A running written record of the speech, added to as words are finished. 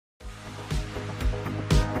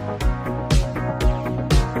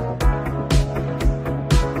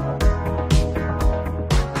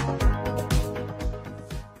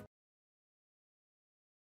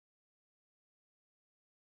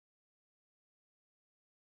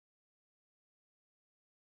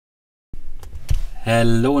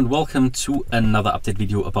Hello and welcome to another update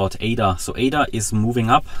video about ADA. So ADA is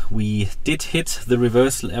moving up. We did hit the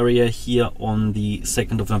reversal area here on the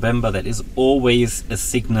 2nd of November. That is always a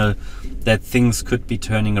signal that things could be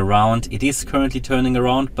turning around. It is currently turning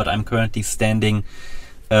around, but I'm currently standing,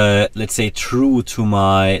 let's say, true to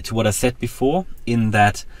what I said before, in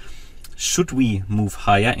that should we move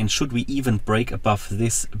higher and should we even break above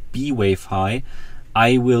this B wave high,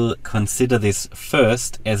 I will consider this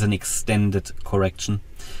first as an extended correction.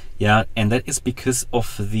 Yeah, and that is because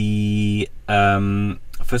of the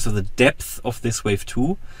first of the depth of this wave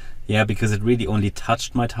 2. Yeah, because it really only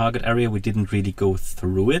touched my target area. We didn't really go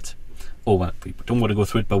through it. Oh, well, we don't want to go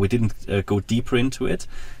through it, but we didn't go deeper into it.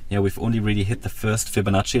 Yeah, we've only really hit the first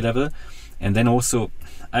Fibonacci level. And then also,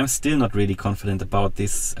 I'm still not really confident about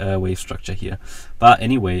this wave structure here. But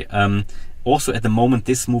anyway, also at the moment,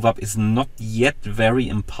 this move up is not yet very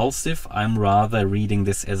impulsive. I'm rather reading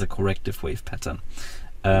this as a corrective wave pattern.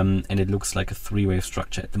 And it looks like a 3-wave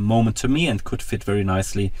structure at the moment to me, and could fit very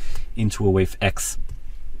nicely into a wave X.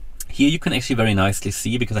 Here you can actually very nicely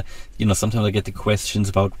see, because sometimes I get the questions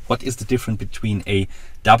about what is the difference between a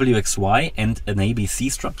WXY and an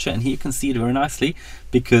ABC structure, and here you can see it very nicely,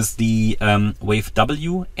 because the wave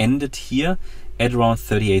W ended here at around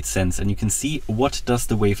 38 cents, and you can see what does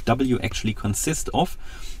the wave W actually consist of.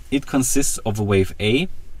 It consists of a wave A,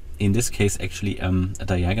 in this case actually a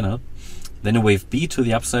diagonal, then a wave B to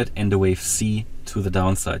the upside and a wave C to the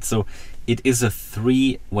downside. So it is a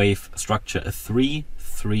 3-wave structure, a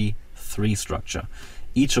 3-3-3 structure.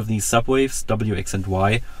 Each of these subwaves, W, X and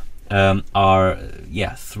Y, are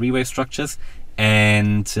 3-wave structures,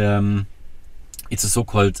 and it's a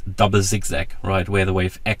so-called double zigzag, right, where the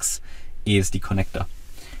wave X is the connector,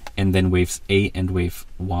 and then waves A and wave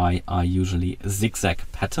Y are usually zigzag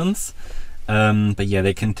patterns, but yeah,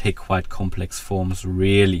 they can take quite complex forms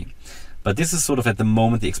really. But this is sort of at the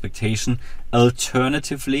moment the expectation.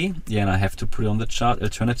 Alternatively, yeah, and I have to put it on the chart,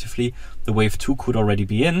 alternatively the wave 2 could already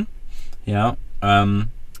be in, yeah, and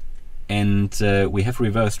we have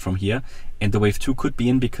reversed from here, and the wave 2 could be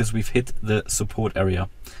in because we've hit the support area,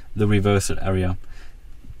 the reversal area.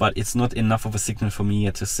 But it's not enough of a signal for me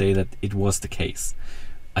yet to say that it was the case.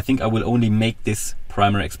 I think I will only make this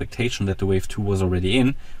primary expectation that the wave 2 was already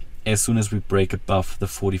in as soon as we break above the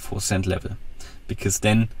 44-cent level, because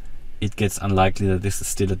then it gets unlikely that this is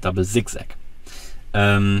still a double zigzag.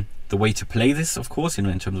 The way to play this, of course, in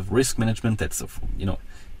terms of risk management, that's a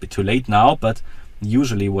bit too late now, but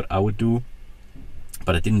usually what I would do,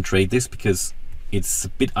 but I didn't trade this because it's a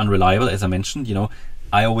bit unreliable, as I mentioned.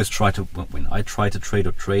 I always try to, when I try to trade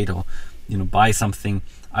or buy something,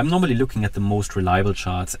 I'm normally looking at the most reliable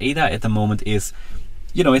charts. ADA at the moment is,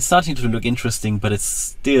 it's starting to look interesting, but it's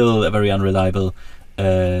still a very unreliable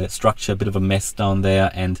structure, a bit of a mess down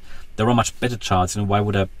there, and there are much better charts. Why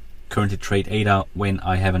would I currently trade ADA when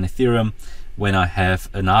I have an Ethereum, when I have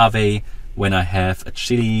an Aave, when I have a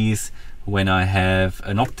Chiliz, when I have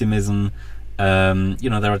an Optimism? There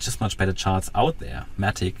are just much better charts out there,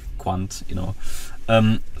 Matic, Quant,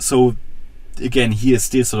 so again, here is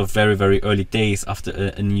still sort of very, very early days after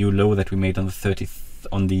a new low that we made on the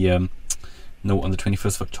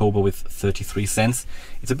 21st of October with 33 cents.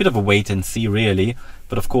 It's a bit of a wait and see really,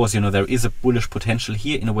 but of course, there is a bullish potential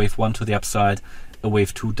here in a wave 1 to the upside, a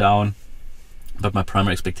wave 2 down. But my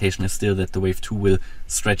primary expectation is still that the wave 2 will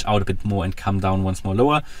stretch out a bit more and come down once more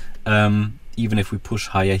lower, even if we push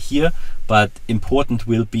higher here. But important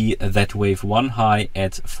will be that wave 1 high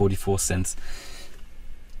at 44 cents.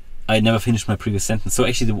 I never finished my previous sentence. So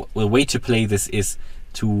actually the way to play this is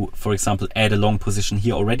to, for example, add a long position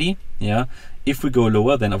here already. Yeah. If we go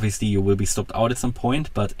lower, then obviously you will be stopped out at some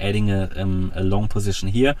point, but adding a long position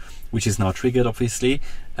here, which is now triggered obviously,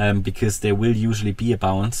 because there will usually be a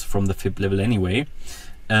bounce from the fib level anyway.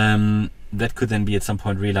 That could then be at some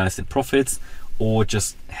point realized in profits, or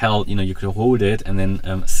just held, you could hold it and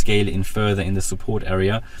then scale in further in the support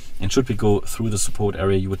area. And should we go through the support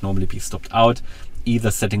area, you would normally be stopped out,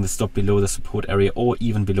 either setting the stop below the support area or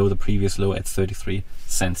even below the previous low at 33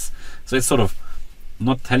 cents. So it's sort of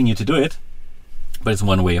not telling you to do it, but it's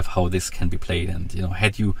one way of how this can be played. And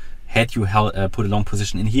had you put a long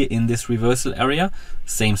position in here in this reversal area,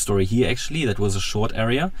 same story here actually, that was a short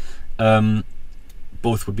area,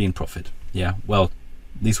 both would be in profit. Yeah, well,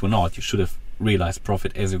 these were not. You should have realized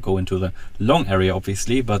profit as you go into the long area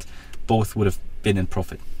obviously, but both would have been in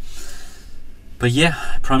profit. But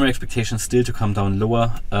yeah, primary expectation still to come down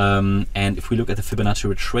lower, and if we look at the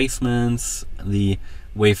Fibonacci retracements, the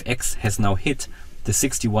wave X has now hit the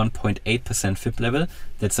 61.8% fib level.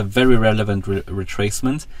 That's a very relevant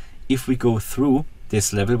retracement. If we go through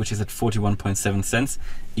this level, which is at 41.7 cents,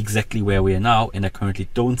 exactly where we are now, and I currently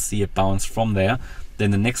don't see a bounce from there, then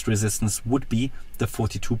the next resistance would be the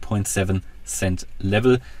 42.7 cent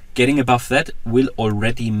level. Getting above that will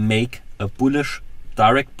already make a bullish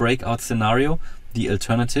direct breakout scenario. The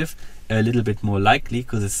alternative a little bit more likely,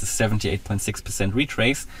 because it's a 78.6%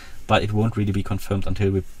 retrace, but it won't really be confirmed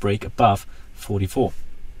until we break above 44.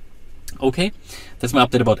 Okay, that's my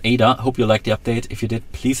update about ADA. Hope you liked the update. If you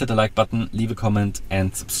did, please hit the like button, leave a comment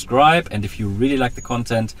and subscribe. And if you really like the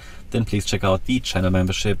content, then please check out the channel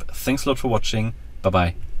membership. Thanks a lot for watching. Bye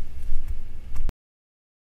bye.